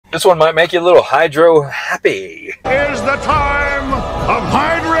This one might make you a little hydro happy. Is the time of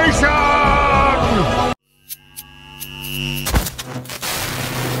hydration!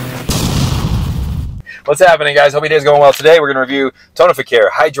 What's happening, guys? Hope your day's going well. Today we're going to review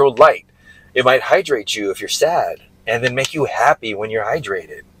Tonificare Hydro LITE. It might hydrate you if you're sad and then make you happy when you're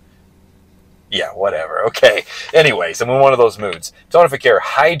hydrated. Yeah, whatever. Okay. Anyways, I'm in one of those moods. Tonificare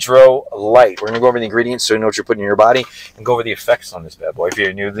Hydro LITE. We're going to go over the ingredients so you know what you're putting in your body and go over the effects on this bad boy. If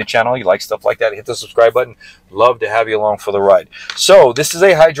you're new to the channel, you like stuff like that, hit the subscribe button. Love to have you along for the ride. So this is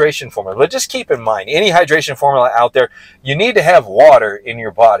a hydration formula. But just keep in mind, any hydration formula out there, you need to have water in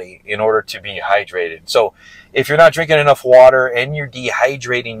your body in order to be hydrated. So if you're not drinking enough water and you're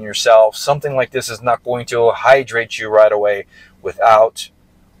dehydrating yourself, something like this is not going to hydrate you right away without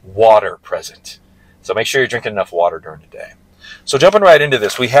water present. So make sure you're drinking enough water during the day. So jumping right into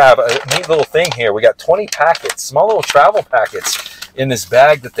this, we have a neat little thing here. We got 20 packets, small little travel packets in this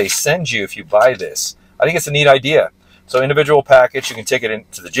bag that they send you if you buy this. I think it's a neat idea. So individual packets, you can take it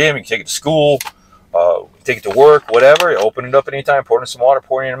into the gym, you can take it to school, take it to work, whatever. You open it up anytime, pour it in some water,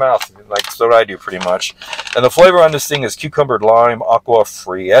 pour it in your mouth. Like, that's what I do pretty much. And the flavor on this thing is cucumber lime aqua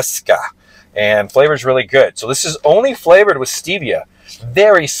fresca. And flavor is really good. So this is only flavored with stevia.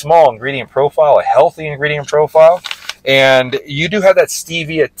 Very small ingredient profile, a healthy ingredient profile. And you do have that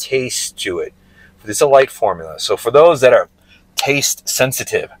stevia taste to it. This is a light formula. So for those that are taste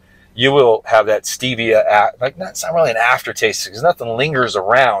sensitive, you will have that stevia, like it's not really an aftertaste because nothing lingers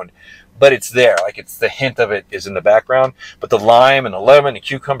around, but it's there. Like it's the hint of it is in the background. But the lime and the lemon and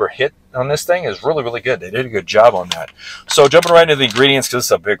cucumber hit on this thing is really, really good. They did a good job on that. So jumping right into the ingredients, because this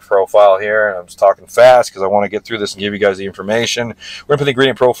is a big profile here, and I'm just talking fast because I want to get through this and give you guys the information. We're going to put the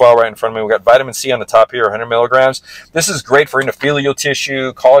ingredient profile right in front of me. We've got vitamin C on the top here, 100 milligrams. This is great for endothelial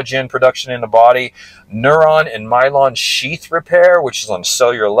tissue, collagen production in the body, neuron and myelin sheath repair, which is on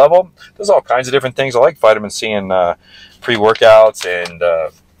cellular level. There's all kinds of different things. I like vitamin C in pre-workouts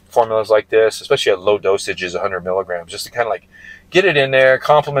and formulas like this, especially at low dosages, 100 milligrams, just to kind of like get it in there,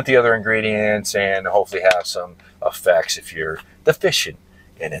 complement the other ingredients, and hopefully have some effects if you're deficient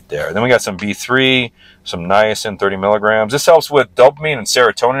in it there. Then we got some B3, some niacin, 30 milligrams. This helps with dopamine and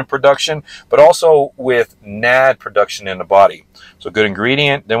serotonin production, but also with NAD production in the body. So good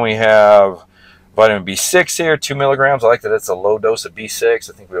ingredient. Then we have vitamin B6 here, 2 milligrams. I like that it's a low dose of B6.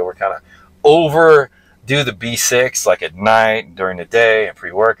 I think we were kind of overdo the B6 like at night, during the day, and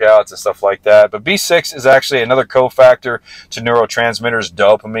pre-workouts and stuff like that. But B6 is actually another cofactor to neurotransmitters,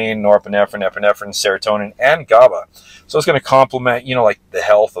 dopamine, norepinephrine, epinephrine, serotonin, and GABA. So it's going to complement, you know, like the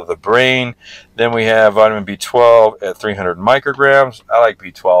health of the brain. Then we have vitamin B12 at 300 micrograms. I like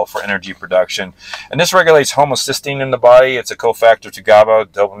B12 for energy production. And this regulates homocysteine in the body. It's a cofactor to GABA,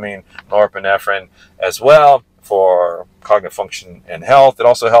 dopamine, norepinephrine as well, for cognitive function and health. It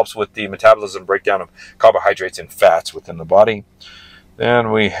also helps with the metabolism breakdown of carbohydrates and fats within the body.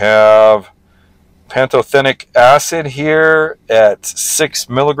 Then we have pantothenic acid here at 6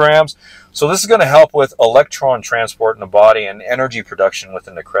 milligrams. So this is going to help with electron transport in the body and energy production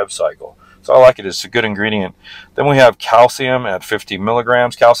within the Krebs cycle. So I like it. It's a good ingredient. Then we have calcium at 50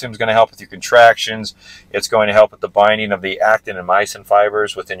 milligrams. Calcium is going to help with your contractions. It's going to help with the binding of the actin and myosin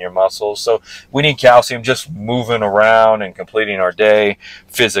fibers within your muscles. So we need calcium just moving around and completing our day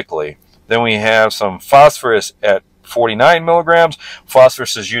physically. Then we have some phosphorus at 49 milligrams.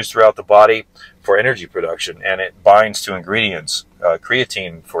 Phosphorus is used throughout the body for energy production, and it binds to ingredients.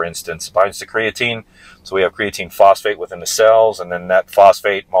 Creatine, for instance, binds to creatine. So we have creatine phosphate within the cells, and then that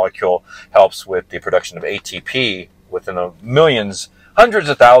phosphate molecule helps with the production of ATP within the millions, hundreds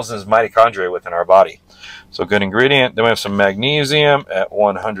of thousands of mitochondria within our body. So good ingredient. Then we have some magnesium at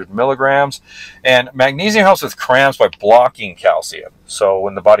 100 milligrams. And magnesium helps with cramps by blocking calcium. So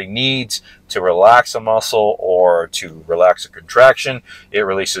when the body needs to relax a muscle or to relax a contraction, it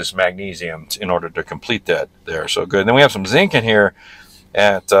releases magnesium in order to complete that there. So good. Then we have some zinc in here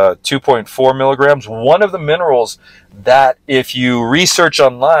at 2.4 milligrams. One of the minerals that, if you research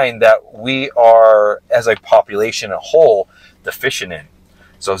online, that we are, as a population, a whole, deficient in.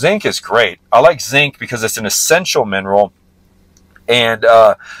 So zinc is great. I like zinc because it's an essential mineral, and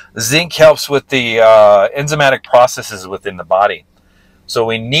zinc helps with the enzymatic processes within the body. So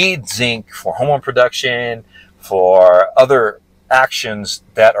we need zinc for hormone production, for other actions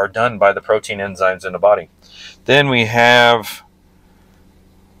that are done by the protein enzymes in the body. Then we have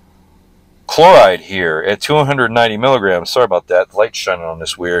chloride here at 290 milligrams. Sorry about that. The light's shining on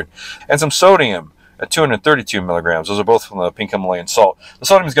this weird. And some sodium at 232 milligrams. Those are both from the pink Himalayan salt. The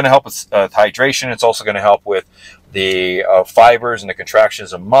sodium is going to help with hydration. It's also going to help with the fibers and the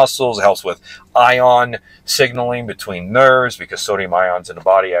contractions of muscles. It helps with ion signaling between nerves, because sodium ions in the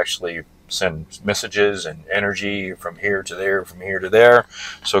body actually send messages and energy from here to there, from here to there.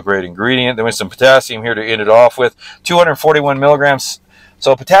 So great ingredient. Then we have some potassium here to end it off with, 241 milligrams.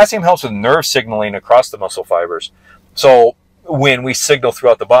 So potassium helps with nerve signaling across the muscle fibers. So when we signal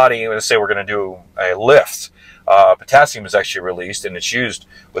throughout the body, let's say we're going to do a lift, potassium is actually released, and it's used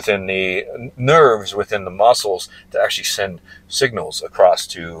within the nerves, within the muscles, to actually send signals across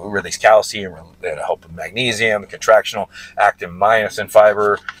to release calcium, to help with magnesium, contractional, active myosin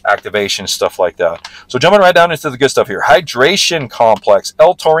fiber activation, stuff like that. So jumping right down into the good stuff here. Hydration complex,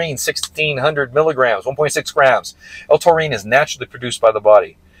 L-taurine, 1,600 milligrams, 1.6 grams. L-taurine is naturally produced by the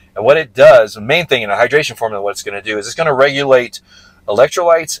body. And what it does, the main thing in a hydration formula, what it's going to do is it's going to regulate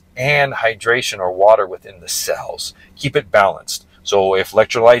electrolytes and hydration, or water, within the cells. Keep it balanced. So if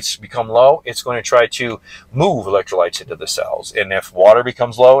electrolytes become low, it's going to try to move electrolytes into the cells. And if water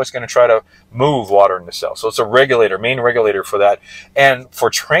becomes low, it's going to try to move water in the cells. So it's a regulator, main regulator for that. And for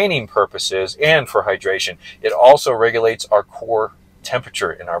training purposes and for hydration, it also regulates our core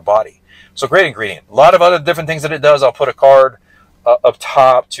temperature in our body. So great ingredient. A lot of other different things that it does. I'll put a card up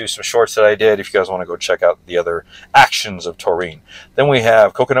top to some shorts that I did if you guys want to go check out the other actions of taurine. Then we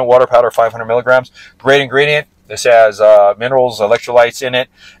have coconut water powder, 500 milligrams. Great ingredient. This has minerals, electrolytes in it,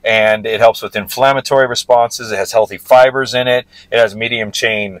 and it helps with inflammatory responses. It has healthy fibers in it. It has medium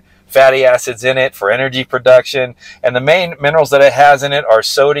chain fatty acids in it for energy production. And the main minerals that it has in it are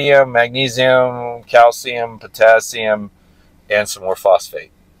sodium, magnesium, calcium, potassium, and some more phosphate.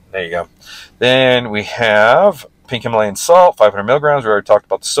 There you go. Then we have pink Himalayan salt, 500 milligrams. We already talked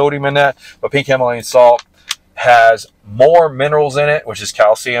about the sodium in that, but pink Himalayan salt has more minerals in it, which is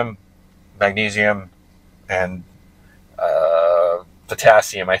calcium, magnesium, and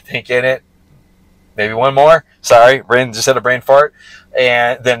potassium, I think, in it. Maybe one more. Sorry, brain just had a brain fart.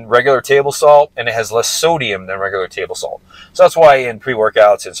 And then regular table salt, and it has less sodium than regular table salt. So that's why in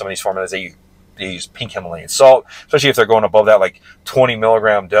pre-workouts and some of these formulas, they use pink Himalayan salt, especially if they're going above that like 20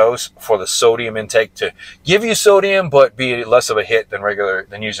 milligram dose for the sodium intake, to give you sodium but be less of a hit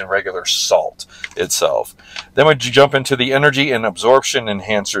than using regular salt itself. Then we jump into the energy and absorption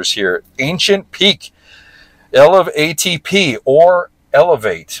enhancers here. Ancient Peak, ATP or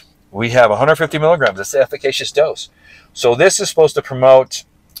Elevate. We have 150 milligrams. That's the efficacious dose. So this is supposed to promote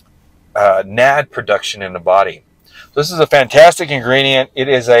NAD production in the body. This is a fantastic ingredient. It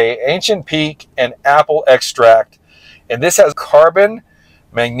is a Ancient Peak and apple extract. And this has carbon,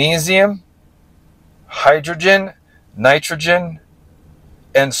 magnesium, hydrogen, nitrogen,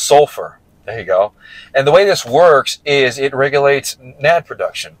 and sulfur. There you go. And the way this works is it regulates NAD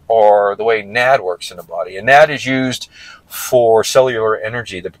production, or the way NAD works in the body. And NAD is used for cellular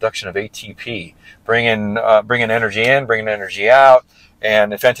energy, the production of ATP, bringing energy in, bringing energy out.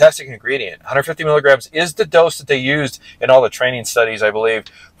 And a fantastic ingredient. 150 milligrams is the dose that they used in all the training studies, I believe,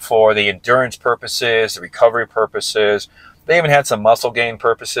 for the endurance purposes, the recovery purposes. They even had some muscle gain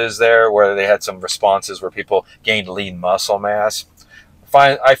purposes there, where they had some responses where people gained lean muscle mass.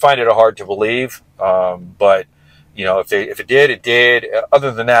 I find it hard to believe, but you know, if it did, it did.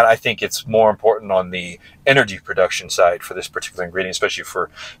 Other than that, I think it's more important on the energy production side for this particular ingredient, especially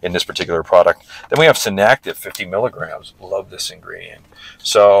in this particular product. Then we have Synactive, 50 milligrams. Love this ingredient.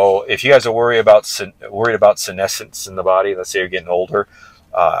 So if you guys are worried about senescence in the body, let's say you're getting older,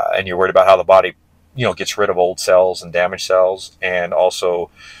 and you're worried about how the body, you know, gets rid of old cells and damaged cells, and also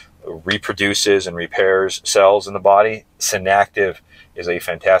reproduces and repairs cells in the body, Synactive is a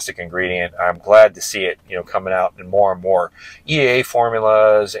fantastic ingredient. I'm glad to see it, you know, coming out in more and more EAA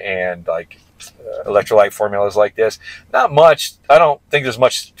formulas and like electrolyte formulas like this. Not much. I don't think there's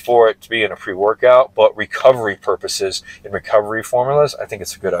much for it to be in a pre-workout, but recovery purposes in recovery formulas, I think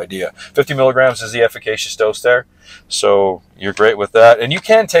it's a good idea. 50 milligrams is the efficacious dose there. So you're great with that. And you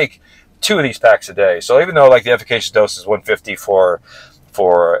can take 2 of these packs a day. So even though like the efficacious dose is 150 for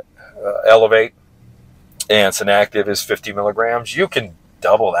Elevate, and Synactive is 50 milligrams, you can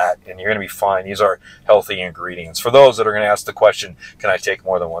double that and you're going to be fine. These are healthy ingredients. For those that are going to ask the question, can I take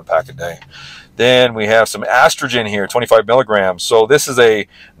more than 1 pack a day? Then we have some estrogen here, 25 milligrams. So this is a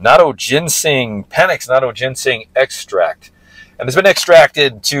natto ginseng, Panax natto ginseng extract. And it's been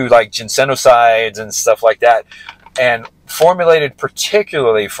extracted to like ginsenosides and stuff like that, and formulated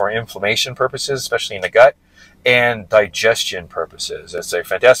particularly for inflammation purposes, especially in the gut, and digestion purposes. It's a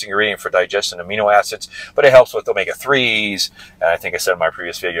fantastic ingredient for digesting amino acids, but it helps with omega-3s, and I think I said in my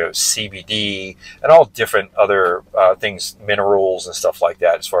previous video, CBD, and all different other things, minerals and stuff like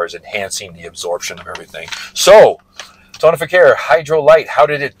that, as far as enhancing the absorption of everything. So, Tonificare Hydro LITE, how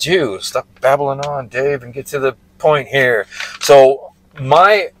did it do? Stop babbling on, Dave, and get to the point here. So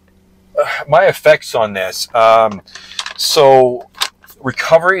my effects on this. So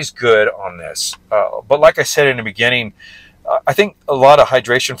recovery is good on this, but like I said in the beginning, I think a lot of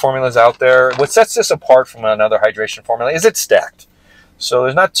hydration formulas out there, what sets this apart from another hydration formula is it's stacked. So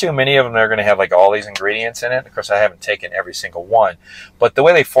there's not too many of them that are going to have like all these ingredients in it. Of course, I haven't taken every single one, but the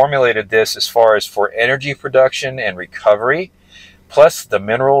way they formulated this as far as for energy production and recovery, plus the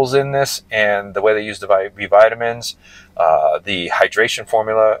minerals in this and the way they use the B vitamins, the hydration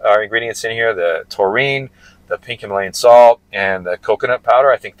formula ingredients in here, the taurine, the pink Himalayan salt, and the coconut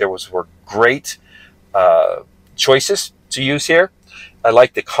powder, I think were great choices to use here. I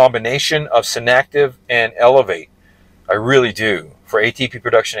like the combination of Synactive and Elevate. I really do, for ATP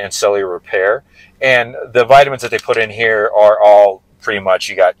production and cellular repair. And the vitamins that they put in here are all pretty much,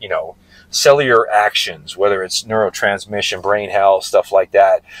 you got, you know, cellular actions, whether it's neurotransmission, brain health, stuff like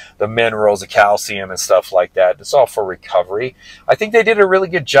that, the minerals, the calcium and stuff like that. It's all for recovery. I think they did a really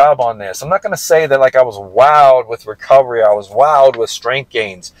good job on this. I'm not going to say that like I was wowed with recovery, I was wowed with strength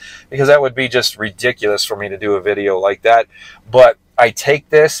gains, because that would be just ridiculous for me to do a video like that. But I take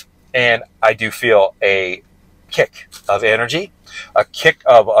this and I do feel a kick of energy, a kick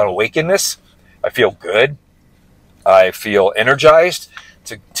of awakeness. I feel good. I feel energized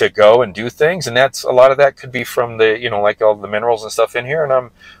to go and do things, and that's a lot of that could be from the, you know, like all the minerals and stuff in here,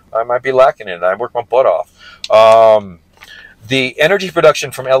 and I might be lacking in it. I work my butt off. The energy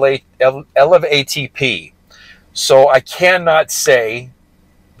production from Elevate ATP. So I cannot say,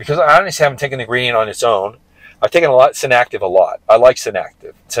 because I honestly haven't taken the ingredient on its own. I've taken Synactive a lot. I like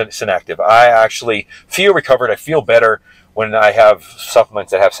Synactive. I actually feel recovered. I feel better when I have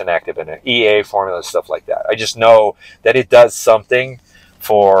supplements that have Synactive in it, EA formula, stuff like that. I just know that it does something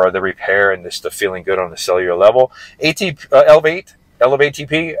for the repair and just the feeling good on the cellular level. Elevate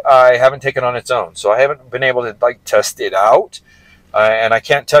ATP, I haven't taken on its own, so I haven't been able to like test it out. And I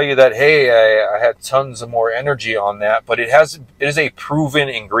can't tell you that, hey, I had tons of more energy on that, but it is a proven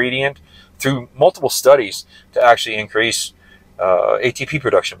ingredient through multiple studies to actually increase ATP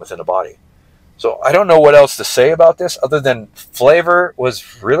production within the body. So I don't know what else to say about this other than flavor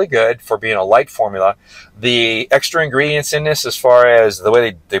was really good for being a light formula. The extra ingredients in this, as far as the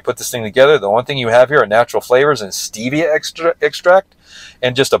way they put this thing together, the one thing you have here are natural flavors and stevia extract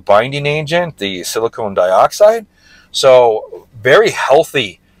and just a binding agent, the silicone dioxide. So very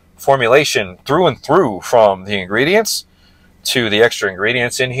healthy formulation through and through, from the ingredients to the extra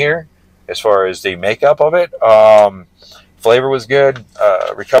ingredients in here as far as the makeup of it. Flavor was good.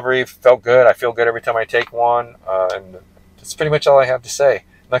 Recovery felt good. I feel good every time I take one. And that's pretty much all I have to say.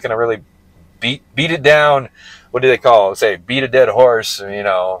 I'm not going to really beat it down. What do they call it? Say, beat a dead horse, you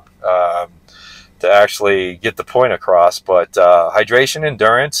know, to actually get the point across. But hydration,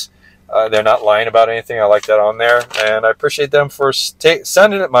 endurance, they're not lying about anything. I like that on there. And I appreciate them for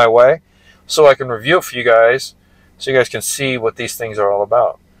sending it my way so I can review it for you guys, so you guys can see what these things are all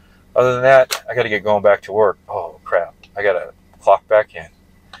about. Other than that, I got to get going back to work. Oh, crap. I got to clock back in.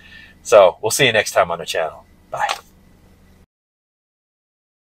 So we'll see you next time on the channel. Bye.